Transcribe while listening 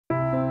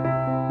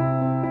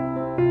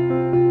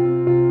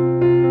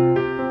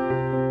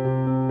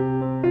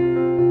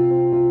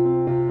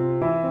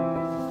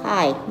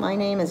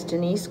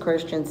Denise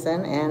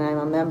Christensen, and I'm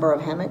a member of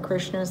Hemet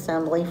Christian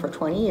Assembly for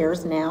 20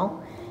 years now.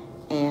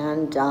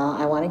 And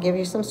I want to give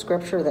you some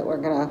scripture that we're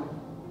going to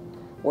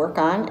work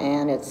on,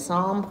 and it's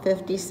Psalm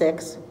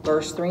 56,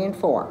 verse 3 and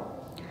 4.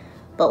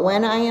 But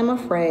when I am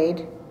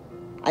afraid,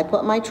 I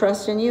put my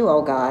trust in you,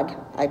 O God.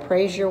 I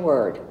praise your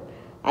word.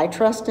 I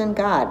trust in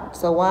God,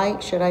 so why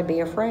should I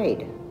be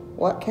afraid?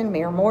 What can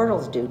mere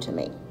mortals do to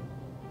me?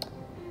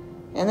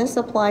 And this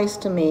applies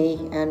to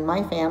me and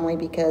my family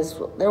because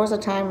there was a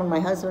time when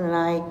my husband and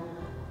I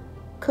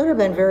could have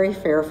been very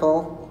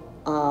fearful,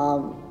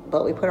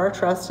 but we put our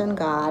trust in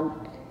God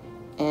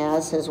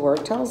as his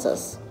word tells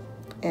us.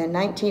 In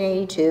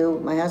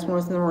 1982, my husband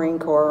was in the Marine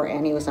Corps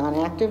and he was on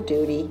active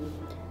duty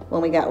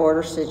when we got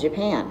orders to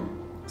Japan.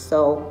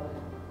 So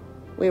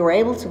we were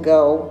able to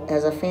go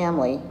as a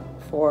family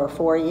for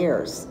 4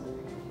 years.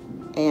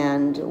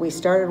 And we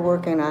started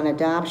working on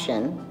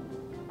adoption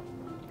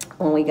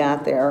when we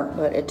got there,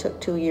 but it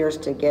took 2 years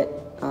to get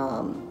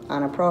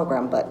on a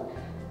program.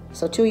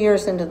 So 2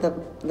 years into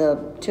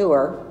the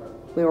tour,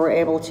 we were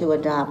able to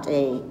adopt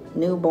a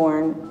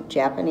newborn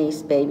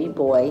Japanese baby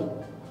boy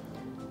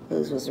who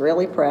was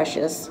really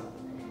precious,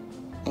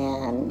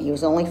 and he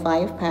was only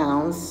 5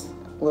 pounds,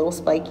 little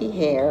spiky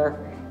hair,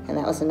 and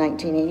that was in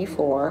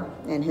 1984,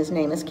 and his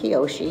name is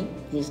Kiyoshi.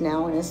 He's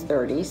now in his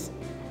 30s.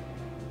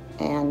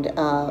 And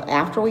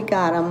after we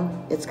got him,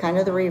 it's kind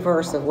of the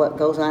reverse of what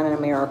goes on in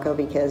America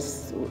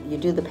because you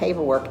do the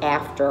paperwork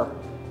after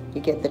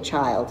you get the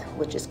child,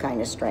 which is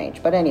kind of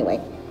strange. But anyway,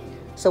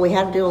 so we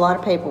had to do a lot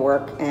of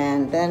paperwork,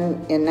 and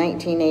then in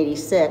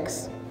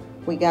 1986,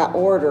 we got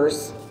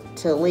orders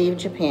to leave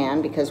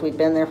Japan because we'd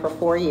been there for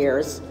 4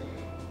 years,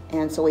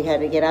 and so we had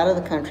to get out of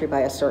the country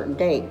by a certain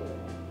date.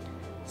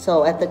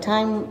 So at the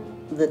time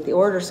that the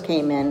orders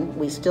came in,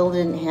 we still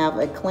didn't have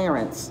a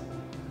clearance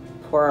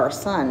for our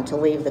son to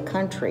leave the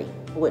country,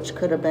 which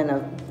could have been a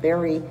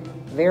very,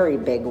 very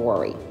big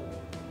worry.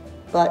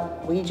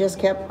 But we just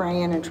kept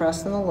praying and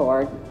trusting the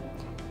Lord.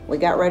 We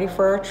got ready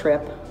for our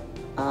trip.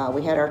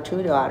 We had our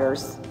 2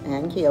 daughters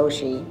and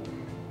Kiyoshi,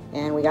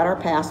 and we got our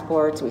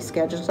passports, we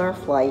scheduled our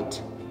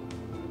flight,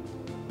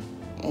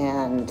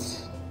 and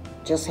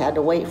just had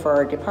to wait for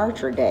our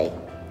departure day.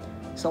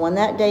 So when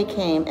that day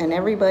came, and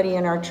everybody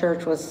in our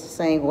church was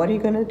saying, what are you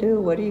going to do?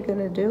 What are you going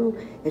to do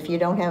if you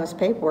don't have his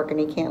paperwork and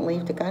he can't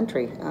leave the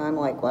country? And I'm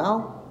like,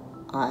 well,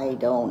 I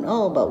don't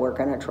know, but we're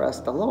going to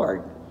trust the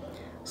Lord.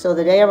 So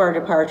the day of our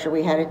departure,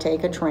 we had to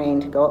take a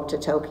train to go up to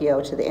Tokyo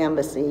to the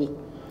embassy,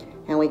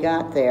 and we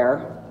got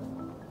there,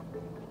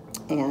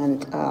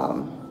 and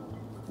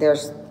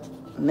there's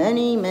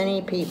many,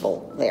 many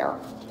people there.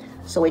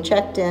 So we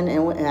checked in,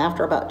 and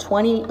after about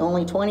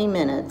only 20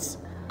 minutes,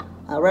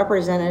 a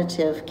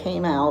representative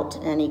came out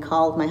and he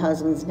called my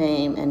husband's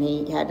name, and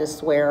he had to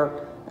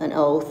swear an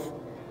oath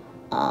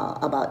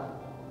about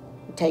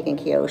taking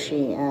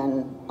Kiyoshi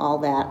and all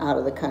that out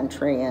of the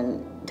country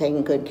and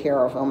taking good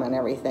care of him and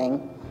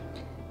everything.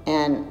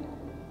 And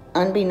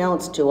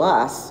unbeknownst to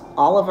us,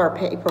 all of our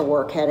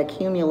paperwork had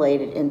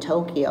accumulated in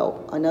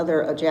Tokyo.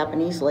 A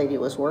Japanese lady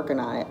was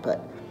working on it,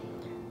 but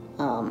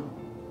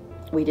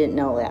we didn't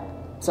know that.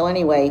 So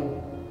anyway,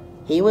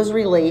 he was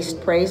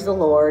released, praise the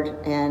Lord,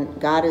 and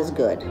God is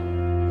good.